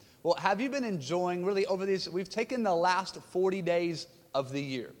Well, have you been enjoying really over these? We've taken the last 40 days of the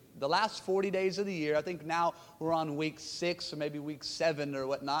year. The last 40 days of the year, I think now we're on week 6 or maybe week 7 or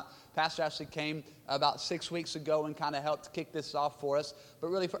whatnot. Pastor Ashley came about 6 weeks ago and kind of helped kick this off for us. But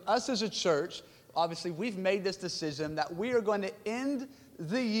really for us as a church, obviously we've made this decision that we are going to end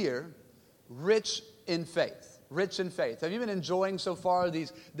the year rich in faith. Rich in faith. Have you been enjoying so far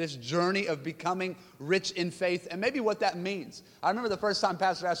this journey of becoming rich in faith? And maybe what that means. I remember the first time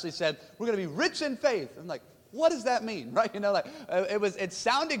Pastor Ashley said, we're going to be rich in faith. I'm like, what does that mean? Right? It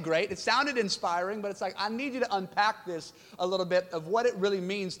sounded great. It sounded inspiring, but it's like, I need you to unpack this a little bit of what it really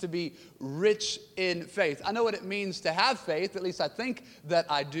means to be rich in faith. I know what it means to have faith. At least I think that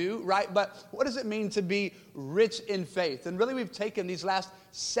I do, right? But what does it mean to be rich in faith? And really we've taken these last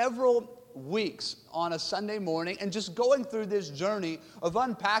several weeks on a Sunday morning and just going through this journey of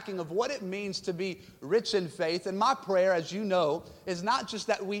unpacking of what it means to be rich in faith. And my prayer, as you know, is not just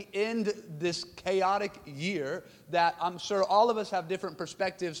that we end this chaotic year that I'm sure all of us have different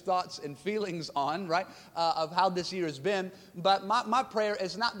perspectives, thoughts, and feelings on, right, of how this year has been. But my prayer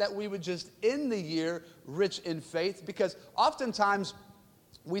is not that we would just end the year rich in faith, because oftentimes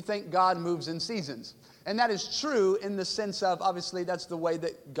we think God moves in seasons. And that is true in the sense of, obviously, that's the way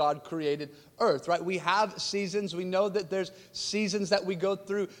that God created earth, right? We have seasons. We know that there's seasons that we go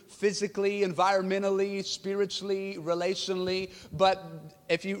through physically, environmentally, spiritually, relationally. But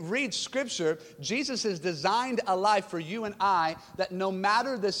if you read Scripture, Jesus has designed a life for you and I that no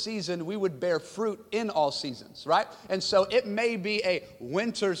matter the season, we would bear fruit in all seasons, right? And so it may be a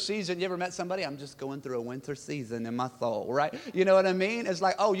winter season. You ever met somebody? I'm just going through a winter season in my soul, right? You know what I mean? It's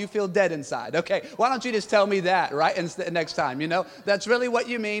like, oh, you feel dead inside. Okay, why don't you just tell me that, right? Next time, that's really what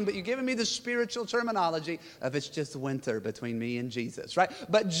you mean, but you're giving me the spiritual terminology of it's just winter between me and Jesus, right?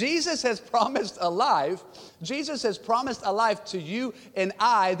 But Jesus has promised a life. Jesus has promised a life to you and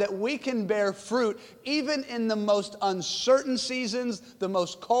I that we can bear fruit even in the most uncertain seasons, the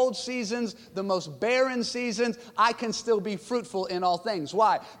most cold seasons, the most barren seasons. I can still be fruitful in all things.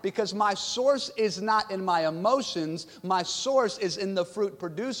 Why? Because my source is not in my emotions. My source is in the fruit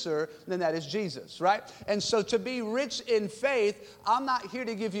producer, and that is Jesus, right? And so to be rich in faith, I'm not here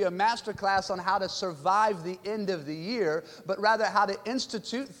to give you a master class on how to survive the end of the year, but rather how to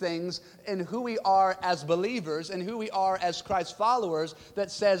institute things in who we are as believers and who we are as Christ followers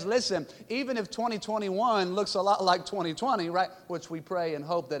that says, listen, even if 2021 looks a lot like 2020, right, which we pray and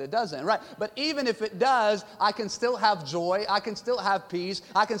hope that it doesn't, right, but even if it does, I can still have joy, I can still have peace,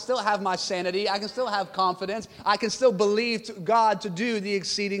 I can still have my sanity, I can still have confidence, I can still believe God to do the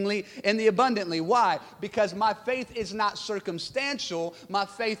exceedingly and the abundantly. Why? Because my faith is not circumstantial, my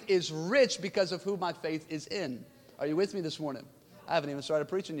faith is rich because of who my faith is in. Are you with me this morning? I haven't even started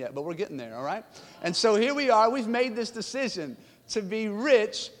preaching yet, but we're getting there, all right? And so here we are. We've made this decision to be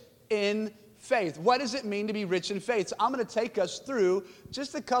rich in faith. What does it mean to be rich in faith? So I'm going to take us through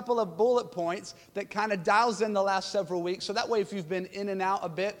just a couple of bullet points that kind of dials in the last several weeks. So that way, if you've been in and out a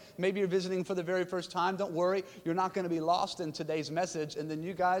bit, maybe you're visiting for the very first time, don't worry. You're not going to be lost in today's message. And then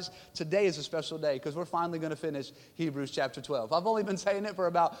you guys, today is a special day because we're finally going to finish Hebrews chapter 12. I've only been saying it for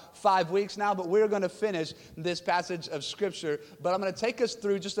about 5 weeks now, but we're going to finish this passage of Scripture. But I'm going to take us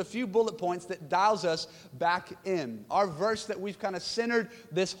through just a few bullet points that dials us back in. Our verse that we've kind of centered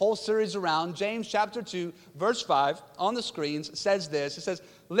this whole series around, James chapter 2, verse 5 on the screens, says this. It says,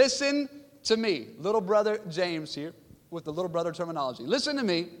 listen to me. Little brother James here with the little brother terminology. Listen to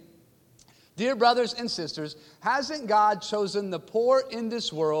me, dear brothers and sisters. Hasn't God chosen the poor in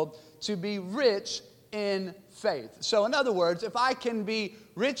this world to be rich in faith? So in other words, if I can be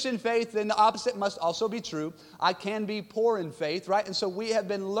rich in faith, then the opposite must also be true. I can be poor in faith, right? And so we have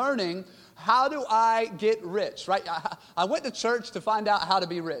been learning, how do I get rich, right? I went to church to find out how to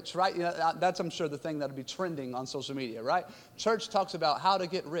be rich, right? That's, I'm sure, the thing that'll be trending on social media, right? Church talks about how to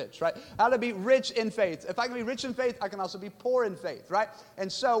get rich, right? How to be rich in faith. If I can be rich in faith, I can also be poor in faith, right?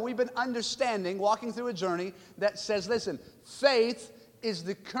 And so we've been understanding, walking through a journey that says, listen, faith is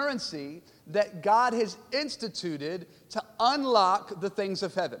the currency that God has instituted to unlock the things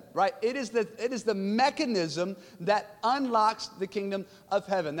of heaven, right? It is the mechanism that unlocks the kingdom of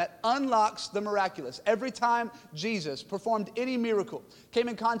heaven, that unlocks the miraculous. Every time Jesus performed any miracle, came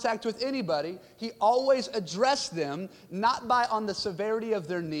in contact with anybody, he always addressed them not on the severity of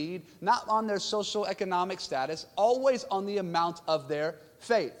their need, not on their social economic status, always on the amount of their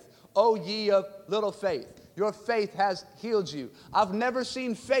faith. O ye of little faith, your faith has healed you. I've never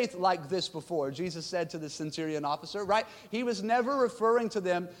seen faith like this before, Jesus said to the centurion officer, right? He was never referring to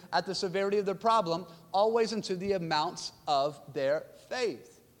them at the severity of their problem, always into the amounts of their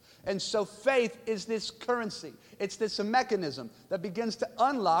faith. And so faith is this currency. It's this mechanism that begins to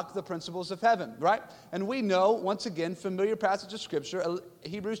unlock the principles of heaven, right? And we know, once again, familiar passage of Scripture,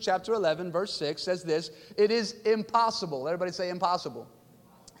 Hebrews chapter 11, verse 6 says this, it is impossible. Everybody say impossible.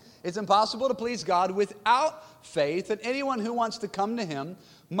 It's impossible to please God without faith, and anyone who wants to come to him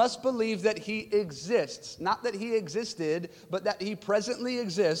must believe that he exists. Not that he existed, but that he presently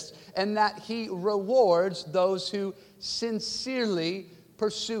exists, and that he rewards those who sincerely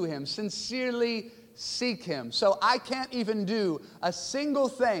pursue him, sincerely seek him. So I can't even do a single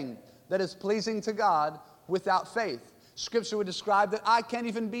thing that is pleasing to God without faith. Scripture would describe that I can't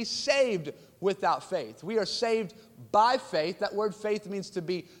even be saved without faith. We are saved by faith. That word faith means to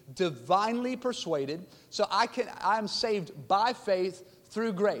be divinely persuaded. So I am saved by faith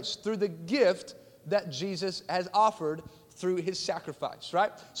through grace, through the gift that Jesus has offered through his sacrifice,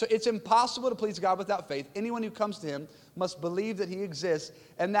 right? So it's impossible to please God without faith. Anyone who comes to him must believe that he exists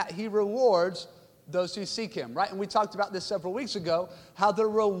and that he rewards those who seek him, right? And we talked about this several weeks ago, how the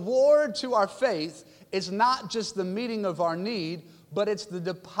reward to our faith is not just the meeting of our need, but it's the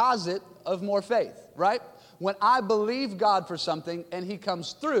deposit of more faith, right? When I believe God for something and he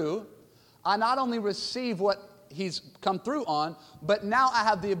comes through, I not only receive what he's come through on, but now I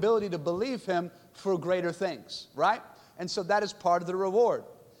have the ability to believe him for greater things, right? And so that is part of the reward.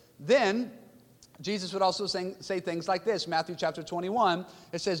 Then Jesus would also say things like this. Matthew chapter 21,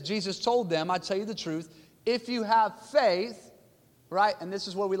 it says, Jesus told them, I tell you the truth, if you have faith, right? And this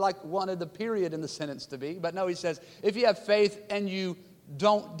is where we wanted the period in the sentence to be. But no, he says, if you have faith and you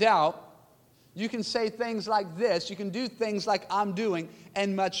don't doubt, you can say things like this. You can do things like I'm doing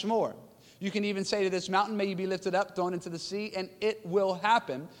and much more. You can even say to this mountain, may you be lifted up, thrown into the sea, and it will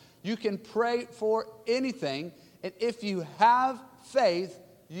happen. You can pray for anything. And if you have faith,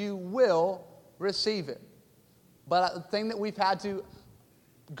 you will receive it. But the thing that we've had to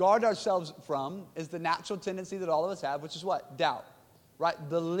guard ourselves from is the natural tendency that all of us have, which is what? Doubt, right?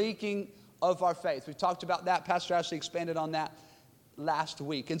 The leaking of our faith. We talked about that. Pastor Ashley expanded on that last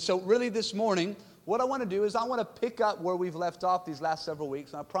week. And so really this morning, what I want to do is I want to pick up where we've left off these last several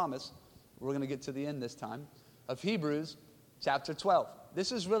weeks. And I promise we're going to get to the end this time of Hebrews chapter 12.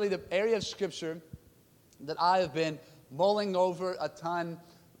 This is really the area of Scripture that I have been mulling over a ton,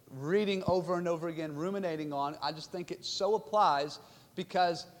 reading over and over again, ruminating on. I just think it so applies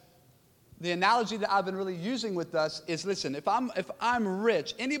because the analogy that I've been really using with us is, listen, if I'm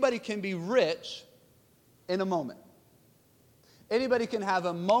rich, anybody can be rich in a moment. Anybody can have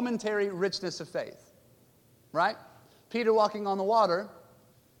a momentary richness of faith, right? Peter walking on the water,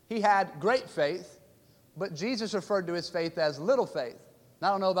 he had great faith, but Jesus referred to his faith as little faith. And I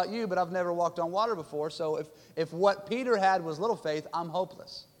don't know about you, but I've never walked on water before, so if what Peter had was little faith, I'm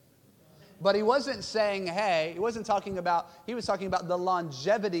hopeless. But he wasn't saying, hey, he was talking about the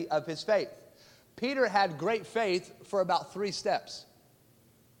longevity of his faith. Peter had great faith for about 3 steps.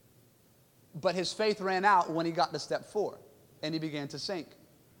 But his faith ran out when he got to step 4, and he began to sink.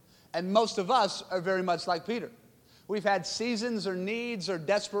 And most of us are very much like Peter. We've had seasons or needs or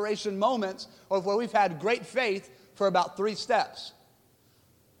desperation moments where we've had great faith for about 3 steps.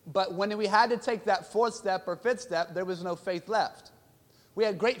 But when we had to take that 4th step or 5th step, there was no faith left. We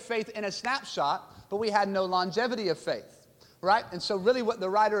had great faith in a snapshot, but we had no longevity of faith, right? And so really what the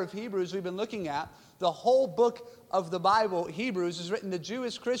writer of Hebrews we've been looking at, the whole book of the Bible, Hebrews, is written to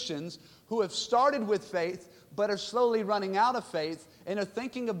Jewish Christians who have started with faith, but are slowly running out of faith and are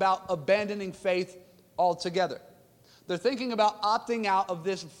thinking about abandoning faith altogether. They're thinking about opting out of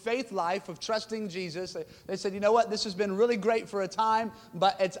this faith life of trusting Jesus. They said, you know what, this has been really great for a time,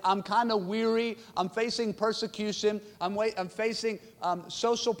 but I'm kind of weary. I'm facing persecution. I'm facing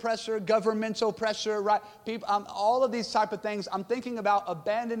social pressure, governmental pressure, right? All of these type of things. I'm thinking about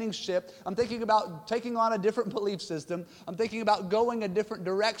abandoning ship. I'm thinking about taking on a different belief system. I'm thinking about going a different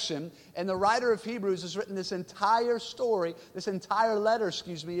direction. And the writer of Hebrews has written this entire story, this entire letter,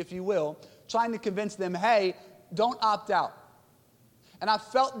 if you will, trying to convince them, hey, don't opt out. And I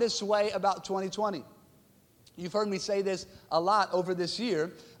felt this way about 2020. You've heard me say this a lot over this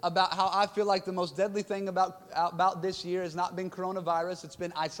year about how I feel like the most deadly thing about this year has not been coronavirus. It's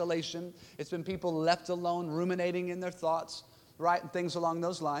been isolation. It's been people left alone, ruminating in their thoughts, right, and things along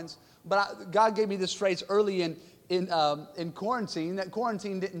those lines. But God gave me this phrase early in quarantine, that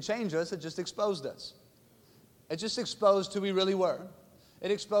quarantine didn't change us, it just exposed us. It just exposed who we really were.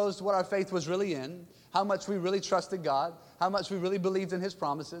 It exposed what our faith was really in, how much we really trusted God, how much we really believed in His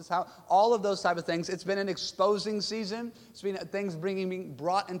promises, how all of those type of things. It's been an exposing season. It's been things being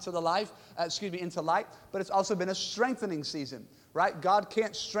brought into light, but it's also been a strengthening season, right? God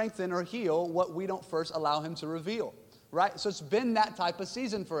can't strengthen or heal what we don't first allow Him to reveal, right? So it's been that type of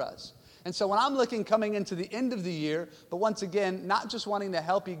season for us. And so when I'm looking coming into the end of the year, but once again, not just wanting to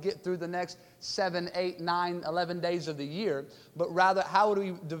help you get through the next 7, 8, 9, 11 days of the year, but rather how do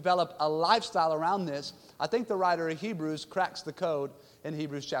we develop a lifestyle around this? I think the writer of Hebrews cracks the code in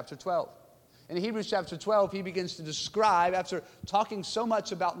Hebrews chapter 12. In Hebrews chapter 12, he begins to describe, after talking so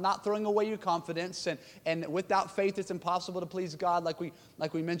much about not throwing away your confidence, and without faith it's impossible to please God, like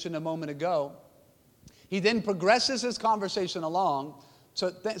we mentioned a moment ago. He then progresses his conversation along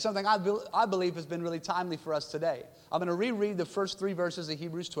to something I believe has been really timely for us today. I'm going to reread the first 3 verses of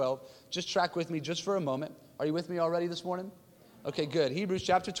Hebrews 12. Just track with me just for a moment. Are you with me already this morning? Okay, good. Hebrews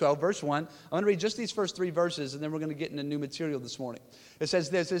chapter 12, verse 1. I'm going to read just these first 3 verses, and then we're going to get into new material this morning. It says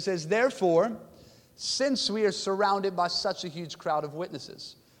this. It says, therefore, since we are surrounded by such a huge crowd of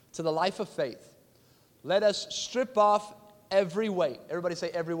witnesses to the life of faith, let us strip off every weight. Everybody say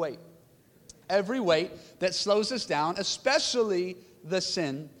every weight. Every weight that slows us down, especially the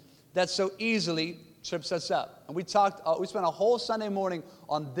sin that so easily trips us up. And we spent a whole Sunday morning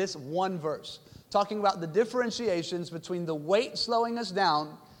on this one verse, talking about the differentiations between the weight slowing us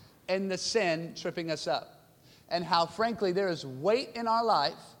down and the sin tripping us up. And how, frankly, there is weight in our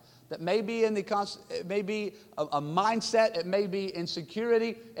life that may be it may be a mindset, it may be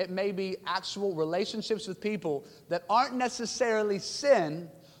insecurity, it may be actual relationships with people that aren't necessarily sin,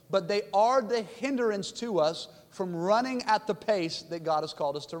 but they are the hindrance to us from running at the pace that God has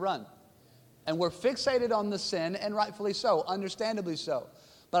called us to run. And we're fixated on the sin, and rightfully so, understandably so.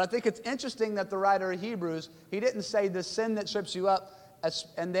 But I think it's interesting that the writer of Hebrews, he didn't say the sin that trips you up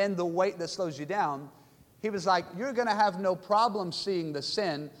and then the weight that slows you down. He was like, you're going to have no problem seeing the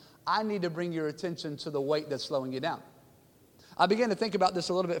sin. I need to bring your attention to the weight that's slowing you down. I began to think about this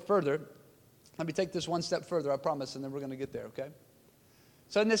a little bit further. Let me take this one step further, I promise, and then we're going to get there, okay?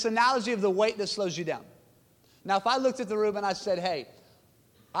 So in this analogy of the weight that slows you down. Now, if I looked at the room and I said, hey,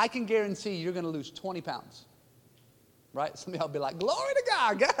 I can guarantee you're going to lose 20 pounds. Right? Some of y'all be like, glory to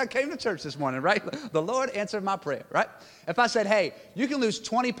God. God, I came to church this morning, right? The Lord answered my prayer, right? If I said, hey, you can lose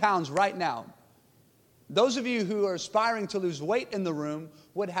 20 pounds right now, those of you who are aspiring to lose weight in the room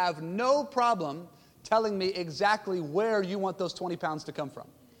would have no problem telling me exactly where you want those 20 pounds to come from.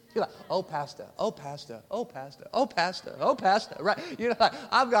 You're like, oh, pastor, oh, pastor, oh, pastor, oh, pastor, oh, pastor, right? You're like,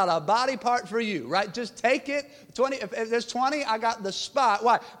 I've got a body part for you, right? Just take it. 20. If there's 20, I got the spot.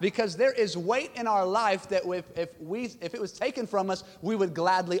 Why? Because there is weight in our life that if it was taken from us, we would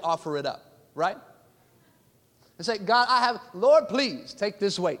gladly offer it up, right? And say, God, Lord, please take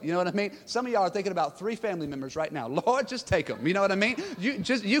this weight. You know what I mean? Some of y'all are thinking about 3 family members right now. Lord, just take them. You know what I mean?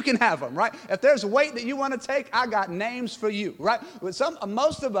 You can have them, right? If there's weight that you want to take, I got names for you, right? But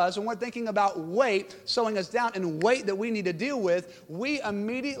most of us, when we're thinking about weight slowing us down and weight that we need to deal with, we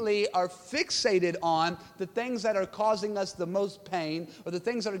immediately are fixated on the things that are causing us the most pain or the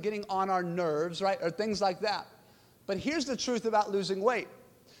things that are getting on our nerves, right? Or things like that. But here's the truth about losing weight.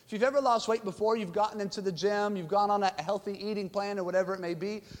 If you've ever lost weight before, you've gotten into the gym, you've gone on a healthy eating plan or whatever it may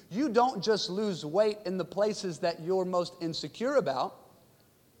be, you don't just lose weight in the places that you're most insecure about.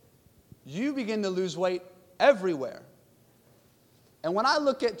 You begin to lose weight everywhere. And when I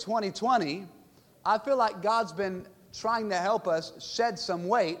look at 2020, I feel like God's been trying to help us shed some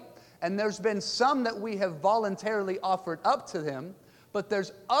weight, and there's been some that we have voluntarily offered up to Him, but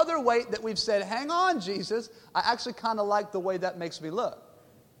there's other weight that we've said, hang on, Jesus, I actually kind of like the way that makes me look.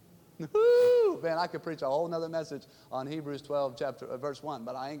 Woo! Man, I could preach a whole nother message on Hebrews 12, verse 1,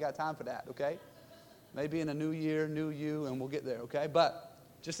 but I ain't got time for that, okay? Maybe in a new year, new you, and we'll get there, okay? But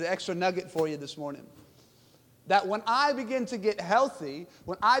just an extra nugget for you this morning. That when I begin to get healthy,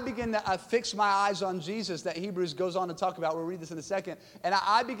 when I begin to fix my eyes on Jesus, that Hebrews goes on to talk about, we'll read this in a second, and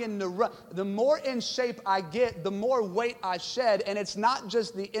I begin to run, the more in shape I get, the more weight I shed, and it's not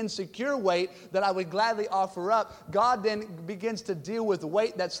just the insecure weight that I would gladly offer up. God then begins to deal with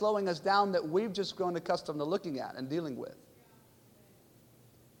weight that's slowing us down that we've just grown accustomed to looking at and dealing with.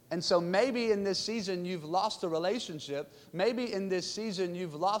 And so maybe in this season you've lost a relationship. Maybe in this season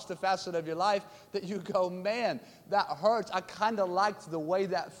you've lost a facet of your life that you go, man, that hurts. I kind of liked the way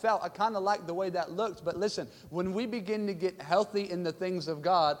that felt. I kind of liked the way that looked. But listen, when we begin to get healthy in the things of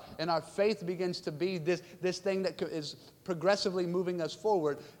God and our faith begins to be this thing that is progressively moving us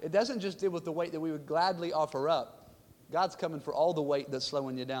forward, it doesn't just deal with the weight that we would gladly offer up. God's coming for all the weight that's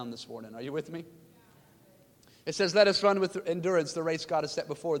slowing you down this morning. Are you with me? It says, let us run with endurance the race God has set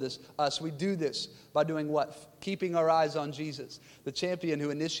before us. We do this by doing what? Keeping our eyes on Jesus, the champion who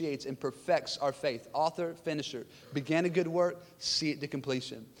initiates and perfects our faith. Author, finisher, began a good work, see it to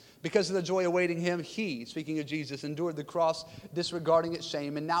completion. Because of the joy awaiting him, he, speaking of Jesus, endured the cross, disregarding its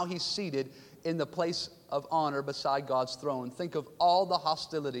shame, and now he's seated in the place of honor beside God's throne. Think of all the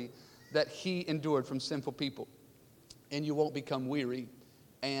hostility that he endured from sinful people, and you won't become weary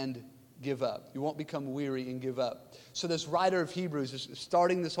and give up. You won't become weary and give up. So this writer of Hebrews is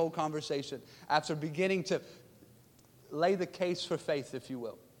starting this whole conversation after beginning to lay the case for faith, if you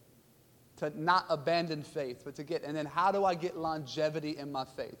will. To not abandon faith, but to get, and then how do I get longevity in my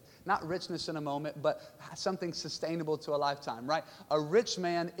faith? Not richness in a moment, but something sustainable to a lifetime, right? A rich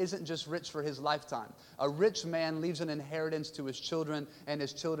man isn't just rich for his lifetime. A rich man leaves an inheritance to his children and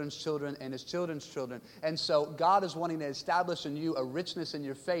his children's children and his children's children. And so God is wanting to establish in you a richness in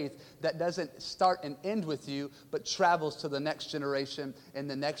your faith that doesn't start and end with you, but travels to the next generation and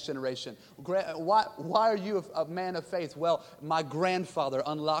the next generation. Why are you a man of faith? Well, my grandfather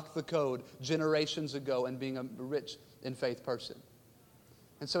unlocked the code generations ago and being a rich in faith person.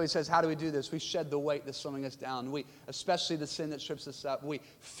 And so he says, how do we do this? We shed the weight that's slowing us down. We, especially the sin that trips us up. We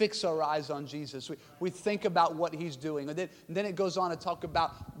fix our eyes on Jesus. We think about what he's doing. And then it goes on to talk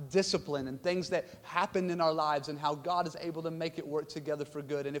about discipline and things that happen in our lives and how God is able to make it work together for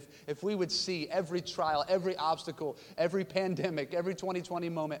good. And if we would see every trial, every obstacle, every pandemic, every 2020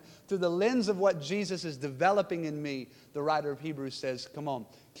 moment through the lens of what Jesus is developing in me, the writer of Hebrews says, come on,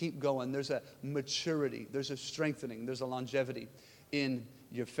 keep going. There's a maturity, there's a strengthening, there's a longevity in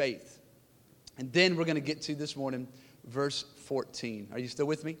your faith. And then we're going to get to this morning, verse 14. Are you still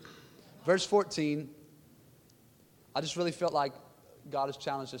with me? Verse 14, I just really felt like God has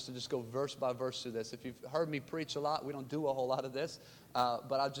challenged us to just go verse by verse through this. If you've heard me preach a lot, we don't do a whole lot of this,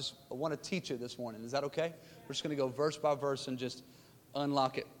 but I want to teach you this morning. Is that okay? We're just going to go verse by verse and just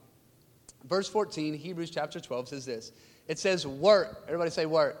unlock it. Verse 14, Hebrews chapter 12 says this. It says, work. Everybody say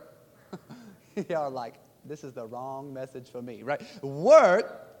work. Y'all are like, this is the wrong message for me, right?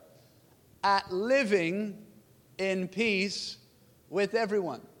 Work at living in peace with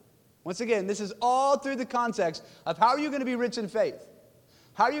everyone. Once again, this is all through the context of how are you going to be rich in faith?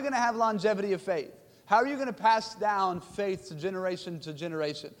 How are you going to have longevity of faith? How are you going to pass down faith to generation to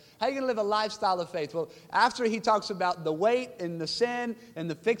generation? How are you going to live a lifestyle of faith? Well, after he talks about the weight and the sin and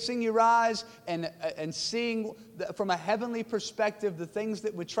the fixing your eyes and seeing from a heavenly perspective the things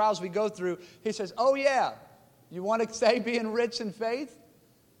that with trials we go through, he says, oh yeah, you want to stay being rich in faith?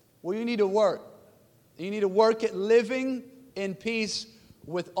 Well, you need to work. You need to work at living in peace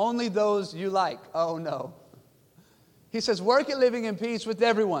with only those you like. Oh no. He says, work at living in peace with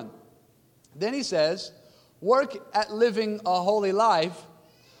everyone. Then he says, work at living a holy life,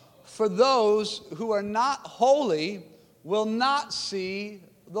 for those who are not holy will not see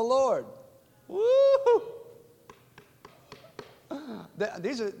the Lord. Woo!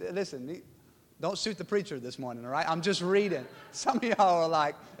 Listen, don't shoot the preacher this morning, all right? I'm just reading. Some of y'all are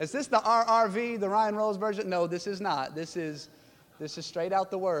like, is this the RRV, the Ryan Rose version? No, this is not. This is straight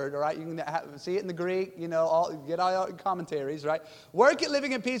out the word, all right? You can see it in the Greek, get all your commentaries, right? Work at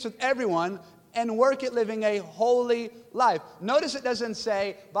living in peace with everyone and work at living a holy life. Notice it doesn't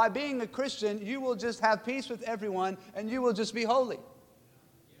say, by being a Christian, you will just have peace with everyone and you will just be holy.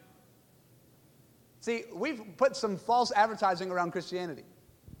 See, we've put some false advertising around Christianity.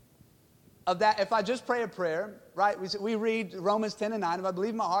 Of that, if I just pray a prayer, right? We read Romans 10 and 9, if I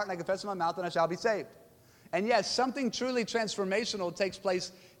believe in my heart and I confess in my mouth, then I shall be saved. And yes, something truly transformational takes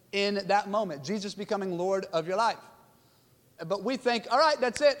place in that moment. Jesus becoming Lord of your life. But we think, all right,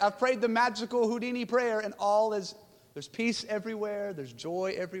 that's it. I've prayed the magical Houdini prayer and there's peace everywhere. There's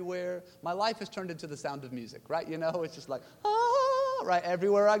joy everywhere. My life has turned into the sound of music, right? It's just like, right,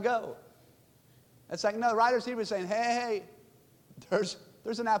 everywhere I go. It's like, no, the writer's Hebrews saying, hey, there's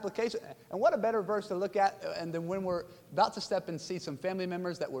an application. And what a better verse to look at and then when we're about to step and see some family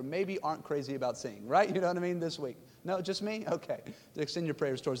members that we maybe aren't crazy about seeing, right? You know what I mean, this week. No, just me? Okay. Extend your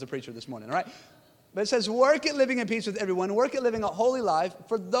prayers towards the preacher this morning, all right? But it says, work at living in peace with everyone. Work at living a holy life.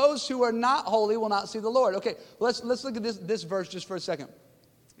 For those who are not holy will not see the Lord. Okay, let's look at this verse just for a second.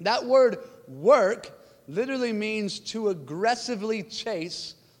 That word work literally means to aggressively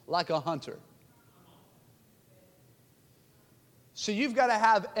chase like a hunter. So you've got to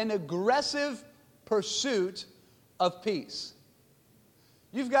have an aggressive pursuit of peace.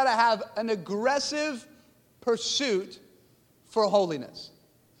 You've got to have an aggressive pursuit for holiness.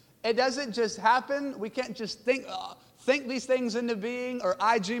 It doesn't just happen. We can't just think these things into being or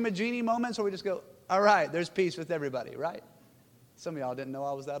I dream a genie moments where we just go, all right, there's peace with everybody, right? Some of y'all didn't know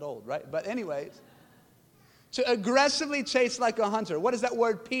I was that old, right? But anyways, To aggressively chase like a hunter. What does that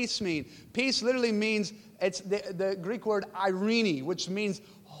word peace mean? Peace literally means, it's the Greek word irene, which means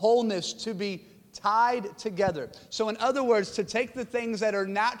wholeness, to be tied together. So in other words, to take the things that are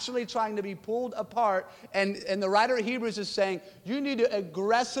naturally trying to be pulled apart, and the writer of Hebrews is saying, you need to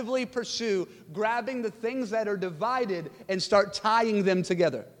aggressively pursue grabbing the things that are divided and start tying them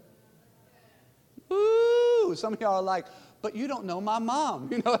together. Ooh, some of y'all are like, but you don't know my mom.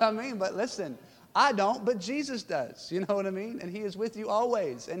 You know what I mean? But listen, I don't, but Jesus does. You know what I mean? And he is with you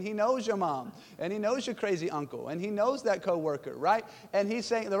always. And he knows your mom. And he knows your crazy uncle. And he knows that coworker, right? And he's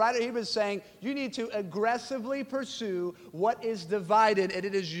saying, the writer of Hebrews is saying, you need to aggressively pursue what is divided. And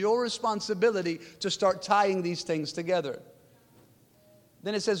it is your responsibility to start tying these things together.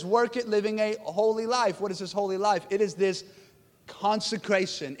 Then it says, work at living a holy life. What is this holy life? It is this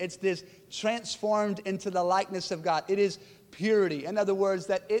consecration. It's this transformed into the likeness of God. It is purity. In other words,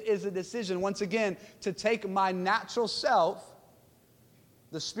 that it is a decision, once again, to take my natural self.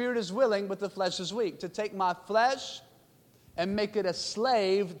 The spirit is willing, but the flesh is weak. To take my flesh and make it a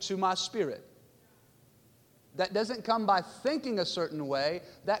slave to my spirit. That doesn't come by thinking a certain way.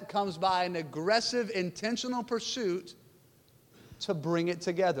 That comes by an aggressive, intentional pursuit to bring it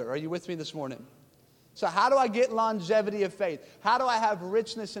together. Are you with me this morning? So how do I get longevity of faith? How do I have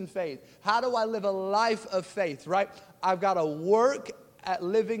richness in faith? How do I live a life of faith, right? I've got to work at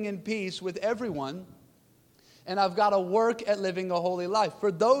living in peace with everyone, and I've got to work at living a holy life. For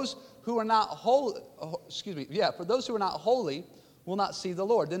those who are not holy, for those who are not holy will not see the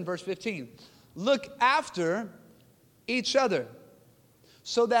Lord. Then verse 15, look after each other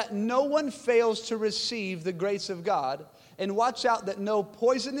so that no one fails to receive the grace of God. And watch out that no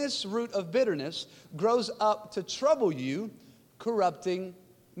poisonous root of bitterness grows up to trouble you, corrupting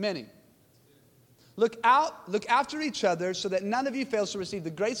many. Look after each other so that none of you fails to receive the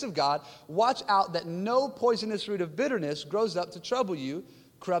grace of God. Watch out that no poisonous root of bitterness grows up to trouble you,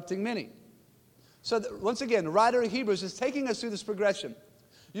 corrupting many. So once again, the writer of Hebrews is taking us through this progression.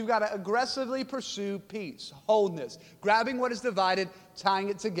 You've got to aggressively pursue peace, wholeness, grabbing what is divided, tying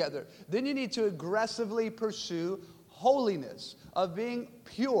it together. Then you need to aggressively pursue holiness, of being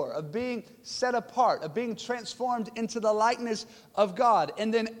pure, of being set apart, of being transformed into the likeness of God.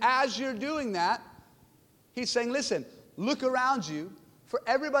 And then as you're doing that, he's saying, listen, look around you, for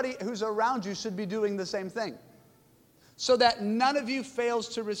everybody who's around you should be doing the same thing, so that none of you fails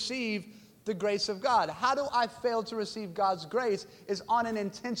to receive the grace of God. How do I fail to receive God's grace? Is on an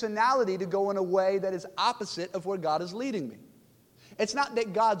intentionality to go in a way that is opposite of where God is leading me. It's not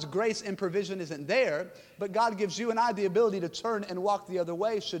that God's grace and provision isn't there, but God gives you and I the ability to turn and walk the other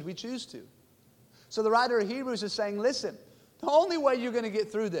way should we choose to. So the writer of Hebrews is saying, listen, the only way you're going to get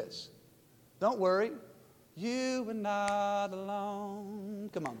through this, don't worry, you are not alone.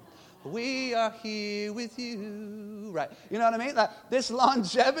 Come on. We are here with you. Right. You know what I mean? Like this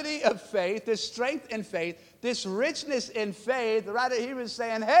longevity of faith, this strength in faith, this richness in faith, the writer of Hebrews is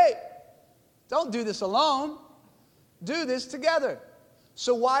saying, hey, don't do this alone. Do this together.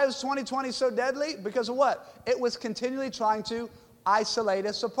 So why is 2020 so deadly? Because of what? It was continually trying to isolate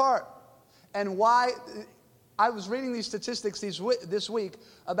us apart. And why? I was reading these statistics this week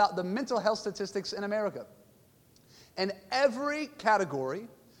about the mental health statistics in America. And every category,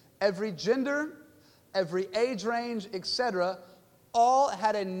 every gender, every age range, etc., all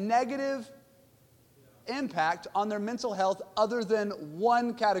had a negative impact on their mental health other than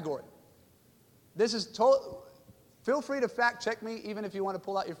one category. This is total. Feel free to fact check me even if you want to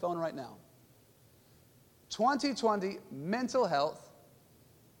pull out your phone right now. 2020 mental health.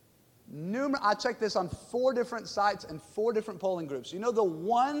 I checked this on 4 different sites and 4 different polling groups. You know the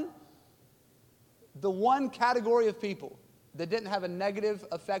one category of people that didn't have a negative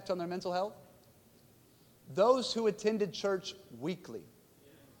effect on their mental health? Those who attended church weekly.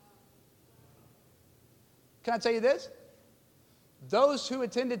 Can I tell you this? Those who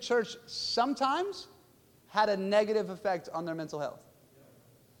attended church sometimes had a negative effect on their mental health.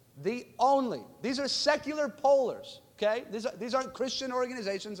 These are secular pollers, okay? These aren't Christian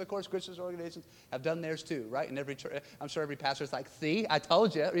organizations. Of course, Christian organizations have done theirs too, right? And I'm sure every pastor's like, see, I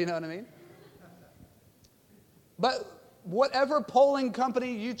told you, you know what I mean? But whatever polling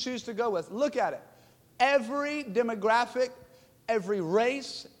company you choose to go with, look at it. Every demographic, every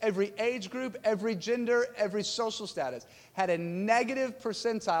race, every age group, every gender, every social status had a negative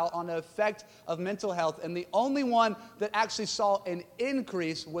percentile on the effect of mental health. And the only one that actually saw an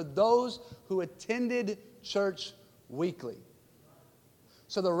increase were those who attended church weekly.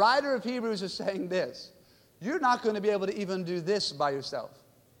 So the writer of Hebrews is saying this: you're not going to be able to even do this by yourself.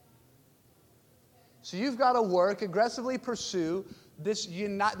 So you've got to work, aggressively pursue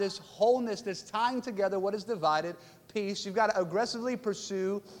this wholeness, this tying together what is divided, peace. You've got to aggressively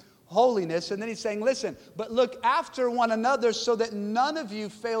pursue holiness. And then he's saying, listen, but look after one another so that none of you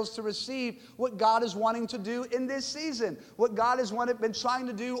fails to receive what God is wanting to do in this season, what God has been trying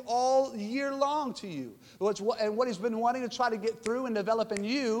to do all year long to you. And what he's been wanting to try to get through and develop in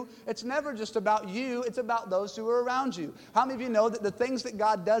you, it's never just about you, it's about those who are around you. How many of you know that the things that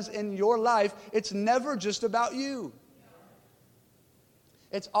God does in your life, it's never just about you?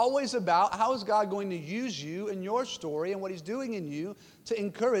 It's always about how is God going to use you in your story and what he's doing in you to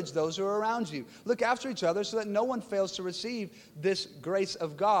encourage those who are around you. Look after each other so that no one fails to receive this grace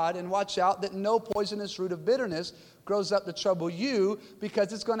of God, and watch out that no poisonous root of bitterness grows up to trouble you,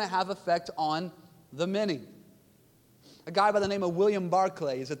 because it's going to have effect on the many. A guy by the name of William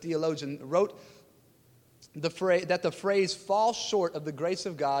Barclay is a theologian, wrote that the phrase "fall short of the grace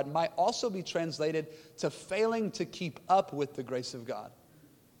of God" might also be translated to failing to keep up with the grace of God.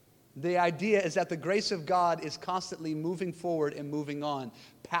 The idea is that the grace of God is constantly moving forward and moving on,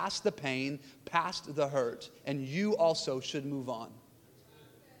 past the pain, past the hurt, and you also should move on.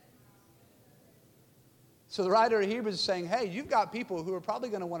 So the writer of Hebrews is saying, hey, you've got people who are probably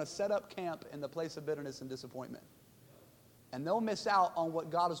going to want to set up camp in the place of bitterness and disappointment. And they'll miss out on what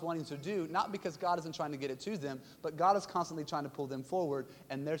God is wanting to do, not because God isn't trying to get it to them, but God is constantly trying to pull them forward,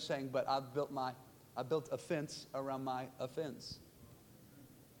 and they're saying, but I built a fence around my offense.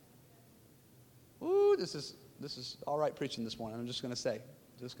 Ooh, this is all right preaching this morning. I'm just going to say.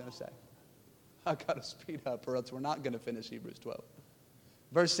 I've got to speed up or else we're not going to finish Hebrews 12.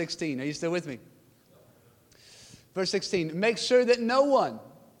 Verse 16. Are you still with me? Verse 16. Make sure that no one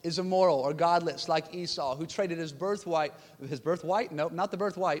is immoral or godless like Esau, who traded his birthright? Nope, not the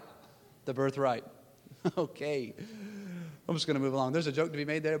birthright. The birthright. Okay. I'm just going to move along. There's a joke to be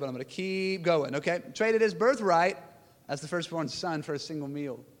made there, but I'm going to keep going, okay? Traded his birthright as the firstborn son for a single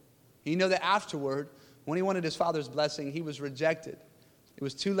meal. You know that afterward, when he wanted his father's blessing, he was rejected. It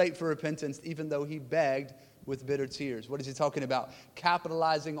was too late for repentance, even though he begged with bitter tears. What is he talking about?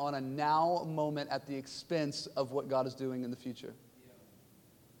 Capitalizing on a now moment at the expense of what God is doing in the future.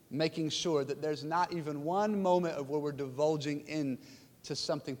 Making sure that there's not even one moment of where we're divulging into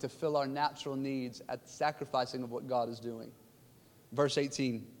something to fill our natural needs at the sacrificing of what God is doing. Verse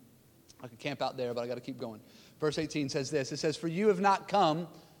 18. I could camp out there, but I got to keep going. Verse 18 says this. It says, for you have not come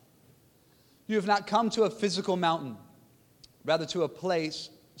to a physical mountain, rather to a place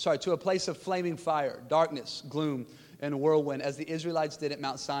of flaming fire, darkness, gloom, and whirlwind, as the Israelites did at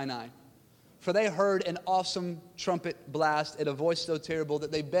Mount Sinai. For they heard an awesome trumpet blast at a voice so terrible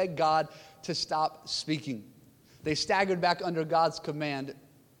that they begged God to stop speaking. They staggered back under God's command.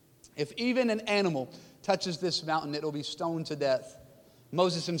 If even an animal touches this mountain, it will be stoned to death.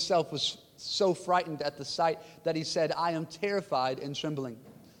 Moses himself was so frightened at the sight that he said, I am terrified and trembling.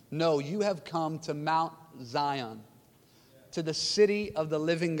 No, you have come to Mount Zion, to the city of the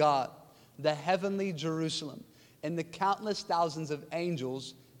living God, the heavenly Jerusalem, and the countless thousands of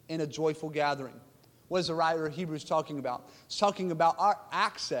angels in a joyful gathering. What is the writer of Hebrews talking about? He's talking about our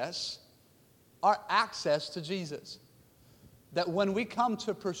access to Jesus. That when we come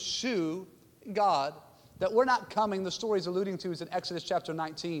to pursue God, that we're not coming, the story he's alluding to is in Exodus chapter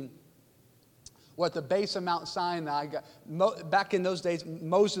 19. We're at the base of Mount Sinai. Back in those days,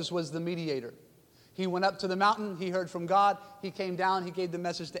 Moses was the mediator. He went up to the mountain. He heard from God. He came down. He gave the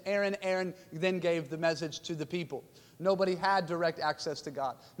message to Aaron. Aaron then gave the message to the people. Nobody had direct access to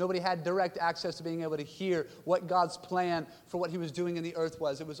God. Nobody had direct access to being able to hear what God's plan for what he was doing in the earth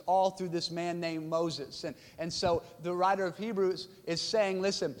was. It was all through this man named Moses. And so the writer of Hebrews is saying,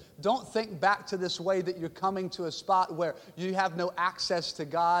 listen, don't think back to this way that you're coming to a spot where you have no access to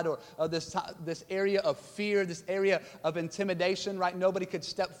God, or this area of fear, this area of intimidation, right? Nobody could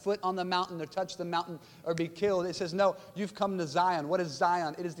step foot on the mountain or touch the mountain or be killed. It says, no, you've come to Zion. What is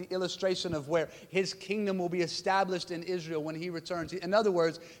Zion? It is the illustration of where his kingdom will be established in Israel when he returns. In other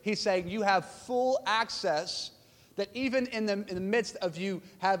words, he's saying you have full access, that even in the midst of you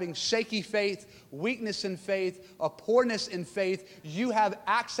having shaky faith, weakness in faith, a poorness in faith, you have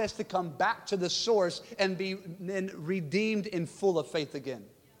access to come back to the source and be redeemed in full of faith again.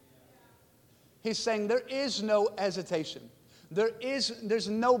 He's saying there is no hesitation. There's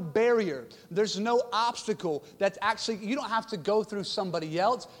no barrier. There's no obstacle that's actually, you don't have to go through somebody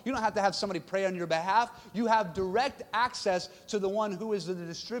else. You don't have to have somebody pray on your behalf. You have direct access to the one who is the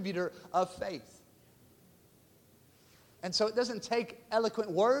distributor of faith. And so it doesn't take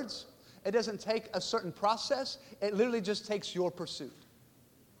eloquent words. It doesn't take a certain process. It literally just takes your pursuit.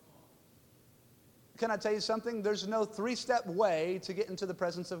 Can I tell you something? There's no three-step way to get into the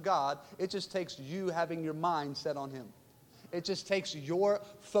presence of God. It just takes you having your mind set on him. It just takes your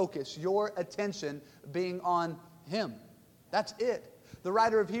focus, your attention being on Him. That's it. The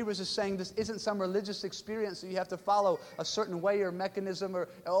writer of Hebrews is saying this isn't some religious experience that you have to follow a certain way or mechanism or,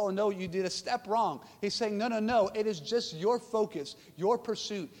 oh no, you did a step wrong. He's saying, no. It is just your focus, your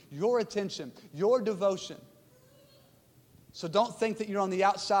pursuit, your attention, your devotion. So don't think that you're on the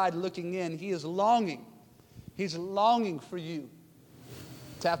outside looking in. He is longing. He's longing for you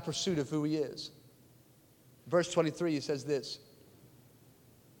to have pursuit of who He is. Verse 23, he says this,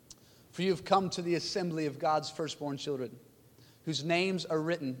 "For you have come to the assembly of God's firstborn children, whose names are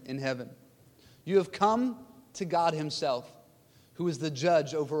written in heaven. You have come to God Himself, who is the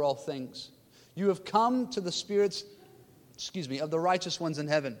judge over all things. You have come to the spirits, of the righteous ones in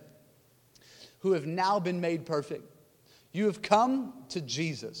heaven, who have now been made perfect. You have come to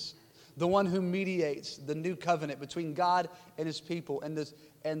Jesus, the one who mediates the new covenant between God and His people, and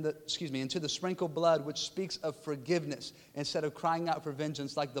to the sprinkled blood which speaks of forgiveness instead of crying out for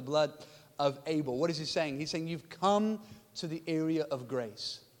vengeance like the blood of Abel." What is he saying? He's saying you've come to the area of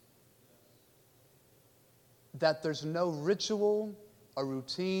grace. That there's no ritual or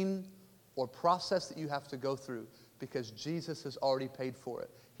routine or process that you have to go through because Jesus has already paid for it.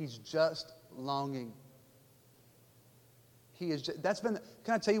 He's just longing. Can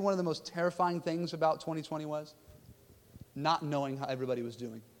I tell you one of the most terrifying things about 2020 was? Not knowing how everybody was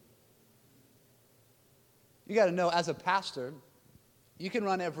doing. You got to know, as a pastor, you can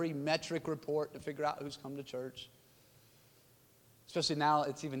run every metric report to figure out who's come to church. Especially now,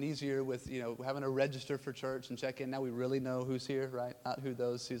 it's even easier with, having to register for church and check in. Now we really know who's here, right? Not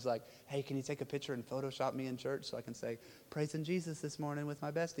who's like, hey, can you take a picture and Photoshop me in church so I can say, praising Jesus this morning with my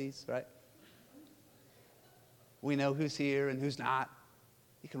besties, right? We know who's here and who's not.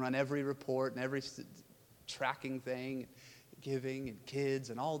 You can run every report and every tracking thing, giving and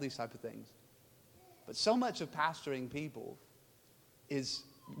kids and all these type of things. But so much of pastoring people is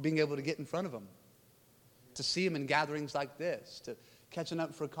being able to get in front of them, to see them in gatherings like this, to catching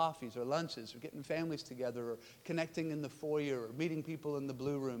up for coffees or lunches or getting families together or connecting in the foyer or meeting people in the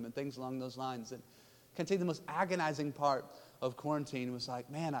blue room and things along those lines. And I can tell you the most agonizing part of quarantine was like,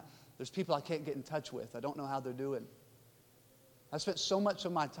 man, there's people I can't get in touch with. I don't know how they're doing. I spent so much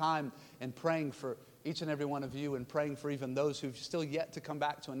of my time in praying for each and every one of you and praying for even those who've still yet to come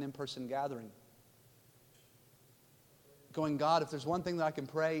back to an in-person gathering. Going, God, if there's one thing that I can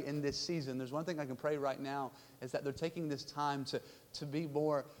pray in this season, there's one thing I can pray right now, is that they're taking this time to be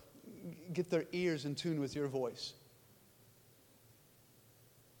more, get their ears in tune with your voice.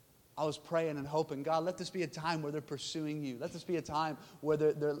 I was praying and hoping, God, let this be a time where they're pursuing you. Let this be a time where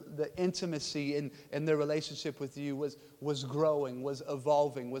the intimacy in their relationship with you was growing, was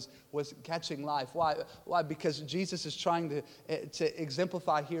evolving, was catching life. Why? Because Jesus is trying to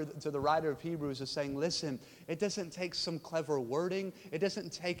exemplify here to the writer of Hebrews is saying, listen, it doesn't take some clever wording. It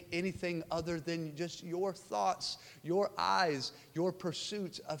doesn't take anything other than just your thoughts, your eyes, your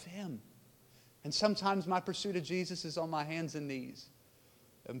pursuit of Him. And sometimes my pursuit of Jesus is on my hands and knees,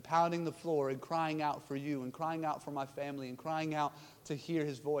 and pounding the floor and crying out for you and crying out for my family and crying out to hear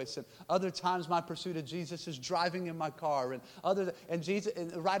His voice. And other times my pursuit of Jesus is driving in my car. And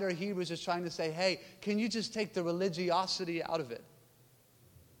the writer of Hebrews is trying to say, hey, can you just take the religiosity out of it?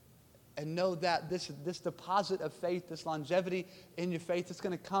 And know that this deposit of faith, this longevity in your faith, it's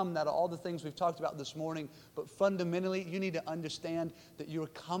going to come out of all the things we've talked about this morning. But fundamentally, you need to understand that you're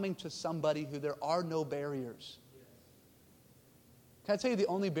coming to somebody who there are no barriers. Can I tell you the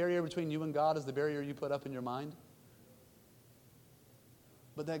only barrier between you and God is the barrier you put up in your mind?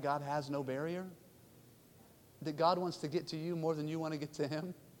 But that God has no barrier? That God wants to get to you more than you want to get to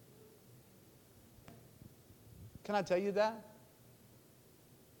Him? Can I tell you that?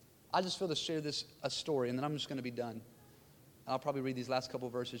 I just feel to share a story, and then I'm just going to be done. I'll probably read these last couple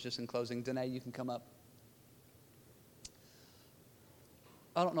verses just in closing. Danae, you can come up.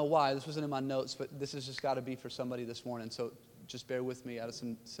 I don't know why. This wasn't in my notes, but this has just got to be for somebody this morning. So just bear with me out of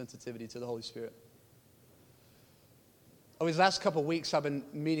some sensitivity to the Holy Spirit. Over these last couple of weeks, I've been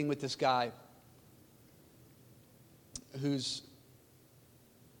meeting with this guy who's...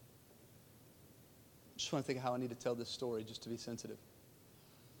 just want to think of how I need to tell this story just to be sensitive.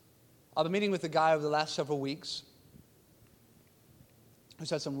 I've been meeting with a guy over the last several weeks who's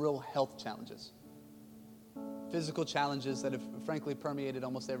had some real health challenges. Physical challenges that have frankly permeated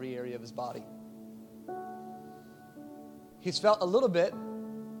almost every area of his body. He's felt a little bit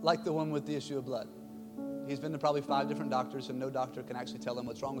like the one with the issue of blood. He's been to probably 5 different doctors, and no doctor can actually tell him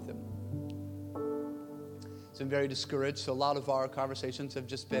what's wrong with him. He's been very discouraged, so a lot of our conversations have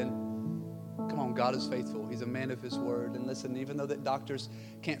just been, come on, God is faithful. He's a man of His word. And listen, even though that doctors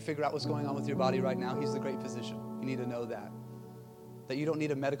can't figure out what's going on with your body right now, He's the great physician. You need to know that. that you don't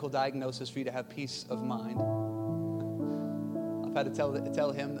need a medical diagnosis for you to have peace of mind. I've had to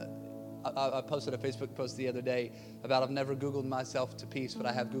tell him that I posted a Facebook post the other day about I've never Googled myself to peace, but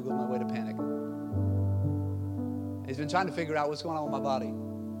I have Googled my way to panic. He's been trying to figure out what's going on with my body.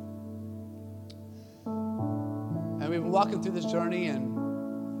 And we've been walking through this journey,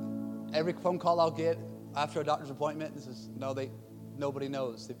 and every phone call I'll get after a doctor's appointment is, nobody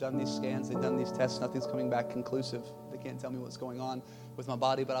knows. They've done these scans, they've done these tests, nothing's coming back conclusive. They can't tell me what's going on with my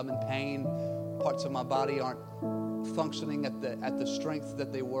body, but I'm in pain. Parts of my body aren't functioning at the strength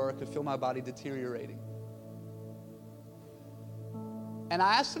that they were. I could feel my body deteriorating. And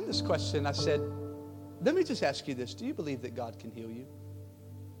I asked him this question. I said, let me just ask you this. Do you believe that God can heal you?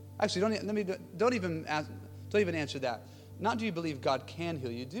 Actually, don't even answer that. Not do you believe God can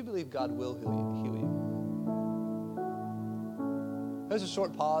heal you. Do you believe God will heal you? There was a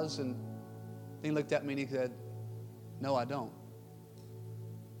short pause, and he looked at me and he said, no, I don't.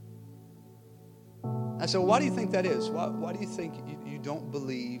 I said, well, why do you think that is? Why do you think you don't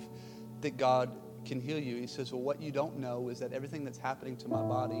believe that God can heal you? He says, well, what you don't know is that everything that's happening to my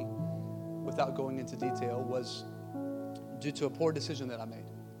body, without going into detail, was due to a poor decision that I made.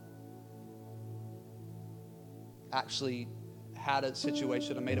 Actually had a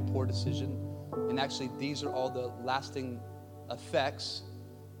situation, I made a poor decision, and actually these are all the lasting effects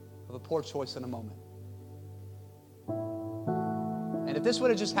of a poor choice in a moment. And if this would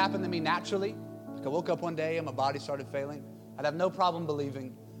have just happened to me naturally, like I woke up one day and my body started failing, I'd have no problem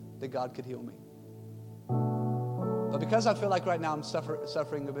believing that God could heal me. But because I feel like right now I'm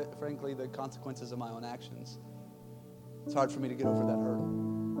suffering a bit, frankly, the consequences of my own actions, it's hard for me to get over that hurdle.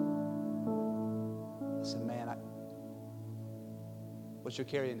 I said, man, what you're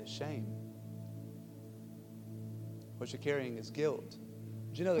carrying is shame. What you're carrying is guilt.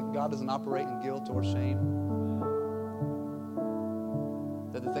 Did you know that God doesn't operate in guilt or shame?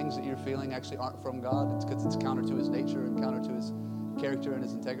 That the things that you're feeling actually aren't from God. It's because it's counter to his nature and counter to his character and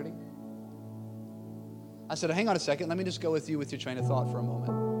his integrity. I said, hang on a second. Let me just go with you with your train of thought for a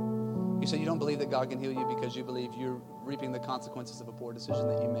moment. You said you don't believe that God can heal you because you believe you're reaping the consequences of a poor decision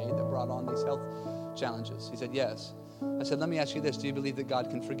that you made that brought on these health challenges. He said, yes. I said, let me ask you this. Do you believe that God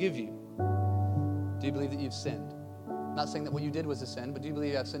can forgive you? Do you believe that you've sinned? I'm not saying that what you did was a sin, but do you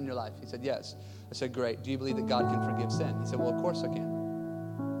believe you have sin in your life? He said, yes. I said, great. Do you believe that God can forgive sin? He said, well, of course I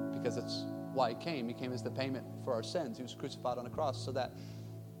can. Because that's why he came. He came as the payment for our sins. He was crucified on a cross so that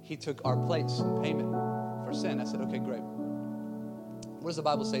he took our place in payment for sin. I said, okay, great. What does the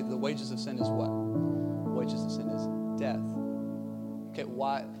Bible say? The wages of sin is what? The wages of sin is death. Okay,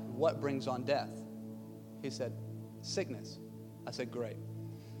 what brings on death? He said, sickness. I said, great.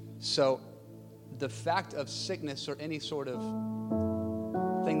 So the fact of sickness or any sort of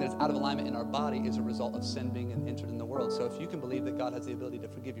thing that's out of alignment in our body is a result of sin being entered in the world. So if you can believe that God has the ability to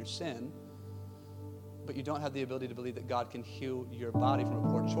forgive your sin, but you don't have the ability to believe that God can heal your body from a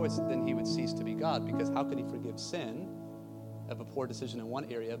poor choice, then he would cease to be God. Because how could he forgive sin of a poor decision in one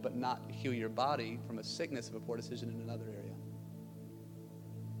area, but not heal your body from a sickness of a poor decision in another area?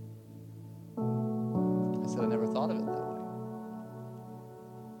 I said, I never thought of it that way.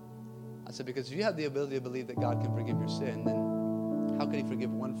 I said, because if you have the ability to believe that God can forgive your sin, then how could he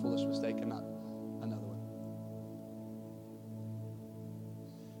forgive one foolish mistake and not another one?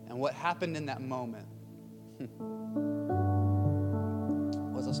 And what happened in that moment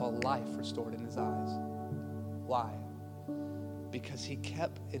was I saw life restored in his eyes. Why? Because he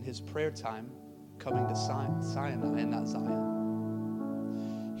kept in his prayer time coming to Sinai and not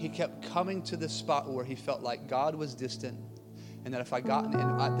Zion. He kept coming to this spot where he felt like God was distant, and that if I got,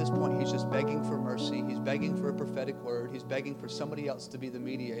 and at this point he's just begging for mercy, he's begging for a prophetic word, he's begging for somebody else to be the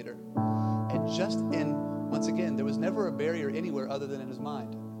mediator. And once again, there was never a barrier anywhere other than in his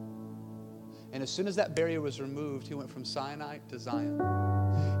mind. And as soon as that barrier was removed, he went from Sinai to Zion.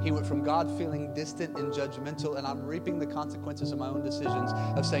 He went from God feeling distant and judgmental, and I'm reaping the consequences of my own decisions,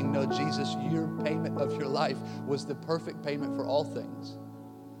 of saying, no, Jesus, your payment of your life was the perfect payment for all things.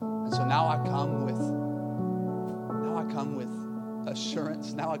 And so now I come with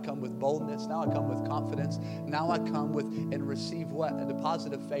assurance. Now I come with boldness. Now I come with confidence. Now I come with and receive what? A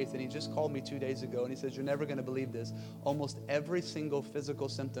deposit of faith. And he just called me 2 days ago, and he says, you're never going to believe this. Almost every single physical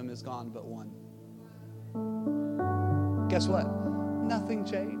symptom is gone but one. Guess what? Nothing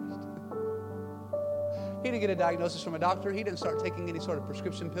changed. He didn't get a diagnosis from a doctor. He didn't start taking any sort of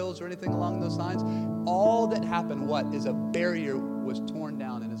prescription pills or anything along those lines. All that happened, is a barrier was torn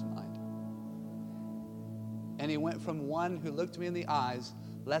down in his mind. And he went from one who looked me in the eyes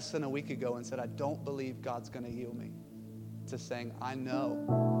less than a week ago and said, I don't believe God's going to heal me, to saying, I know,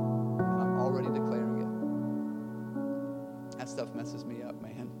 and I'm already declaring it. I stuff messes me up,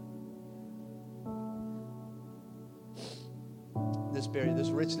 man. This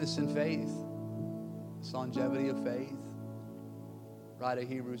richness in faith, this longevity of faith. Writer of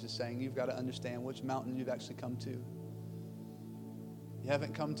Hebrews is saying you've got to understand which mountain you've actually come to. You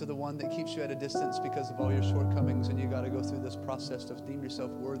haven't come to the one that keeps you at a distance because of all your shortcomings, and you got to go through this process to deem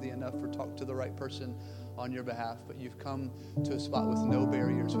yourself worthy enough or talk to the right person on your behalf. But you've come to a spot with no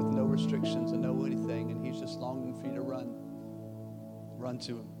barriers, with no restrictions and no anything, and he's just longing for you to run. Run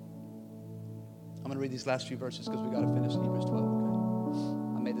to him. I'm going to read these last few verses because we got to finish Hebrews 12, okay?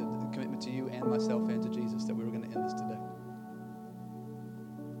 I made a commitment to you and myself and to Jesus that we were going to end this today.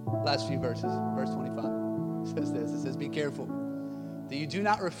 Last few verses, verse 25 says this. It says, be careful that you do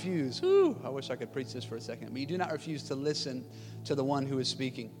not refuse. I wish I could preach this for a second. But you do not refuse to listen to the one who is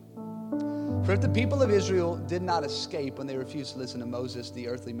speaking. For if the people of Israel did not escape when they refused to listen to Moses, the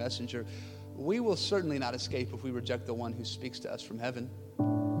earthly messenger, we will certainly not escape if we reject the one who speaks to us from heaven.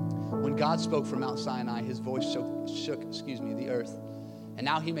 When God spoke from Mount Sinai, his voice shook the earth. And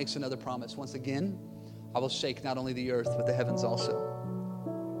now he makes another promise. Once again, I will shake not only the earth, but the heavens also.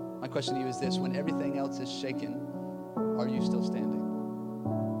 My question to you is this: when everything else is shaken, are you still standing?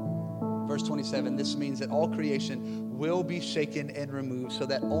 Verse 27, this means that all creation will be shaken and removed so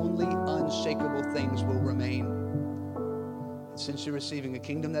that only unshakable things will remain. And since you're receiving a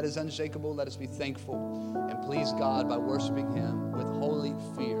kingdom that is unshakable, let us be thankful and please God by worshiping him with holy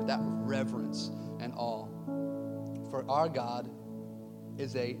fear, that reverence and awe. For our God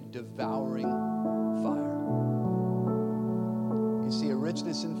is a devouring fire. You see, a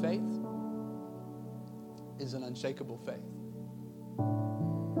richness in faith is an unshakable faith.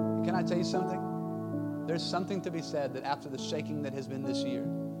 Can I tell you something? There's something to be said that after the shaking that has been this year,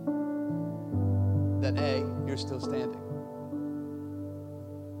 that you're still standing.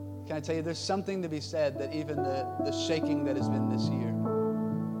 Can I tell you, there's something to be said that even the shaking that has been this year,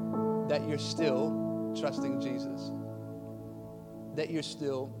 that you're still trusting Jesus, that you're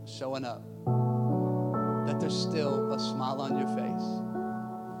still showing up, that there's still a smile on your face.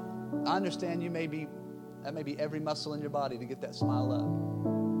 I understand that may be every muscle in your body to get that smile up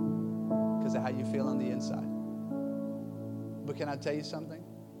because of how you feel on the inside. But can I tell you something?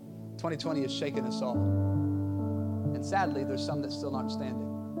 2020 has shaken us all. And sadly, there's some that still aren't standing.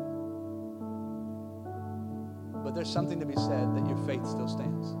 But there's something to be said that your faith still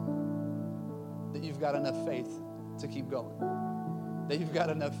stands. That you've got enough faith to keep going. That you've got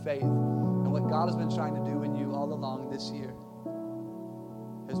enough faith. And what God has been trying to do in you all along this year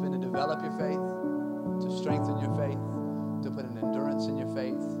has been to develop your faith, to strengthen your faith, to put an endurance in your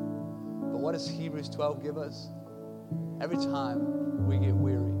faith. But what does Hebrews 12 give us? Every time we get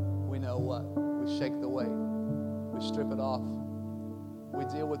weary, we know what? We shake the weight. We strip it off. We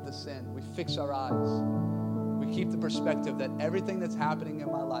deal with the sin. We fix our eyes. We keep the perspective that everything that's happening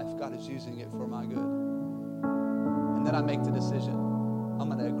in my life, God is using it for my good. And then I make the decision. I'm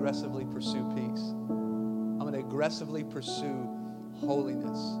going to aggressively pursue peace. I'm going to aggressively pursue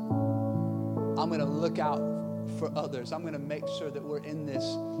holiness. I'm going to look out for others. I'm going to make sure that we're in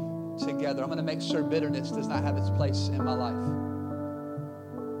this together. I'm going to make sure bitterness does not have its place in my life.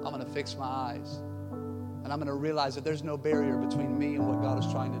 I'm going to fix my eyes. And I'm going to realize that there's no barrier between me and what God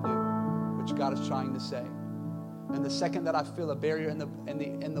is trying to do, which God is trying to say. And the second that I feel a barrier in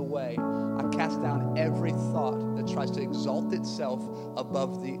the way, I cast down every thought that tries to exalt itself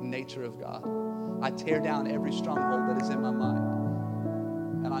above the nature of God. I tear down every stronghold that is in my mind.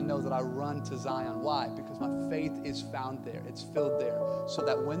 And I know that I run to Zion. Why? Because my faith is found there. It's filled there. So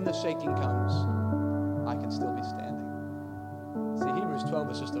that when the shaking comes, I can still be standing. See, Hebrews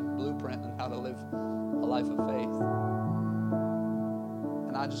 12 is just a blueprint on how to live a life of faith.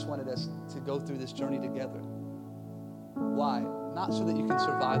 And I just wanted us to go through this journey together. Why? Not so that you can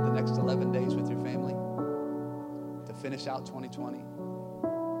survive the next 11 days with your family, to finish out 2020.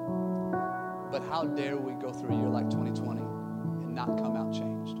 But how dare we go through a year like 2020 and not come out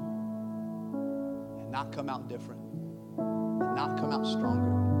changed, and not come out different, and not come out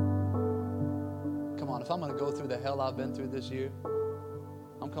stronger. Come on, if I'm going to go through the hell I've been through this year,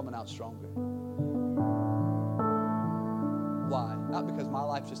 I'm coming out stronger. Why? Not because my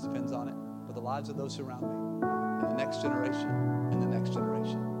life just depends on it, but the lives of those around me, and the next generation, and the next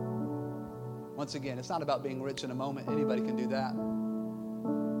generation. Once again, it's not about being rich in a moment. Anybody can do that.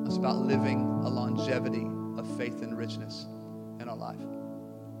 It's about living a longevity of faith and richness in our life.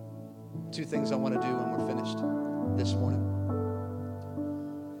 Two things I want to do when we're finished this morning.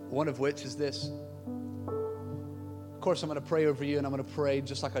 One of which is this. Of course, I'm going to pray over you, and I'm going to pray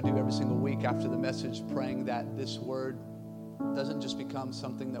just like I do every single week after the message, praying that this word doesn't just become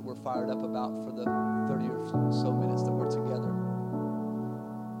something that we're fired up about for the 30 or so minutes that we're together,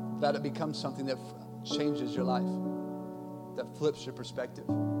 that it becomes something that changes your life, that flips your perspective,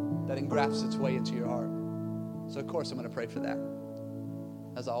 that engrafts its way into your heart. So of course I'm going to pray for that,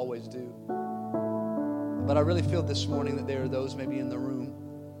 as I always do. But I really feel this morning that there are those maybe in the room.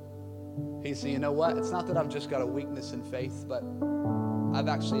 He said, you know what? It's not that I've just got a weakness in faith, but I've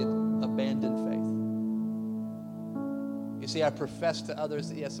actually abandoned faith. You see, I profess to others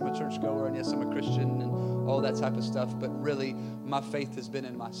that yes, I'm a churchgoer and yes, I'm a Christian and all that type of stuff, but really my faith has been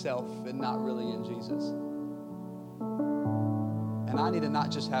in myself and not really in Jesus. And I need to not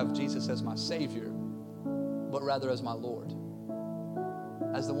just have Jesus as my Savior, but rather as my Lord,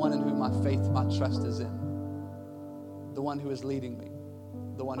 as the one in whom my faith, my trust is in, the one who is leading me,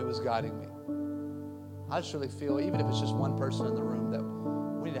 the one who is guiding me. I just really feel, even if it's just one person in the room, that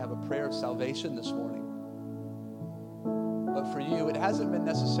we need to have a prayer of salvation this morning. But for you, it hasn't been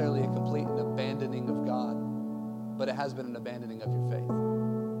necessarily a complete abandoning of God, but it has been an abandoning of your faith.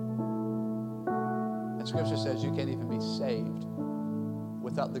 And Scripture says you can't even be saved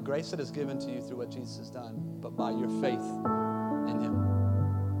without the grace that is given to you through what Jesus has done, but by your faith in Him.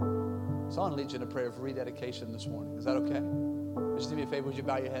 So I want to lead you in a prayer of rededication this morning. Is that okay? Would you do me a favor? Would you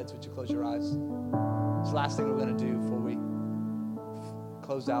bow your heads? Would you close your eyes? It's the last thing we're going to do before we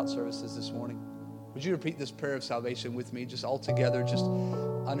close out services this morning. Would you repeat this prayer of salvation with me, just all together? Just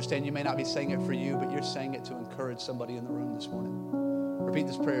understand you may not be saying it for you, but you're saying it to encourage somebody in the room this morning. Repeat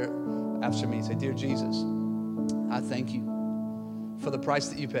this prayer after me. Say, Dear Jesus, I thank you for the price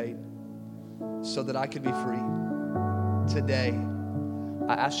that you paid so that I could be free. Today,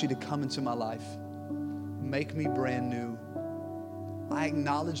 I ask you to come into my life. Make me brand new. I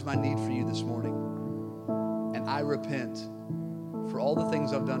acknowledge my need for you this morning, and I repent for all the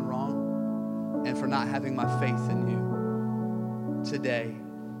things I've done wrong and for not having my faith in you. Today,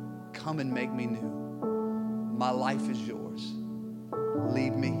 come and make me new. My life is yours.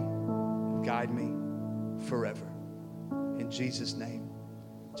 Lead me and guide me forever. In Jesus' name.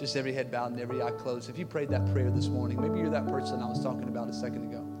 Just every head bowed and every eye closed. If you prayed that prayer this morning, maybe you're that person I was talking about a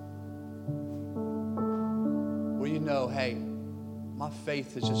second ago, where you know, hey, my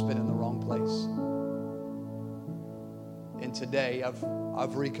faith has just been in the wrong place. And today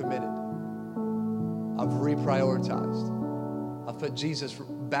I've recommitted. I've reprioritized. I've put Jesus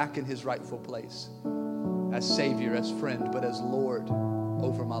back in his rightful place as Savior, as friend, but as Lord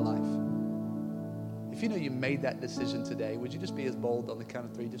over my life. If you know you made that decision today, would you just be as bold on the count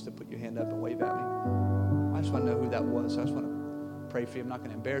of 3 just to put your hand up and wave at me? I just want to know who that was. I just want to pray for you. I'm not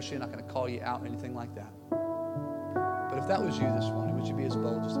going to embarrass you. I'm not going to call you out or anything like that. But if that was you this morning, would you be as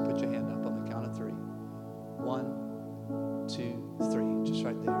bold just to put your hand up on the count of 3? 1, 2, 3. Just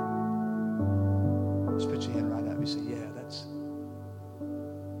right there. Just put your hand right at me. Say, yeah, that's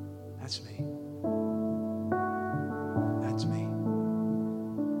me. That's me.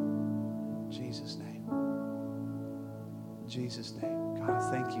 In Jesus' name. In Jesus' name. God, I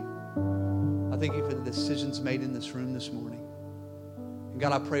thank you. I thank you for the decisions made in this room this morning. And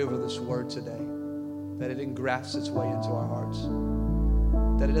God, I pray over this word today that it engrafts its way into our hearts,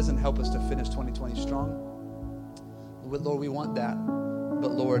 that it doesn't help us to finish 2020 strong. Lord, we want that.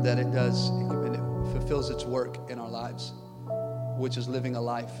 But Lord, that it does, and it fulfills its work in our lives, which is living a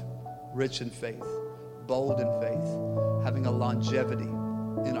life rich in faith, bold in faith, having a longevity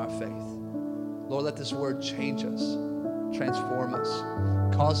in our faith. Lord, let this word change us, transform us,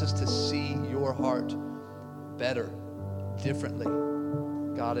 cause us to see your heart better, differently.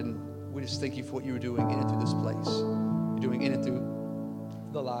 God, and we just thank you for what you were doing in and through this place. You're doing in and through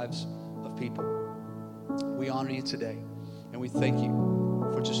the lives of people. We honor you today, and we thank you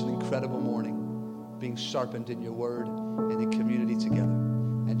for just an incredible morning, being sharpened in your word and in community together.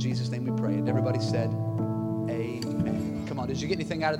 In Jesus' name we pray. And everybody said, amen. Come on, did you get anything out of that?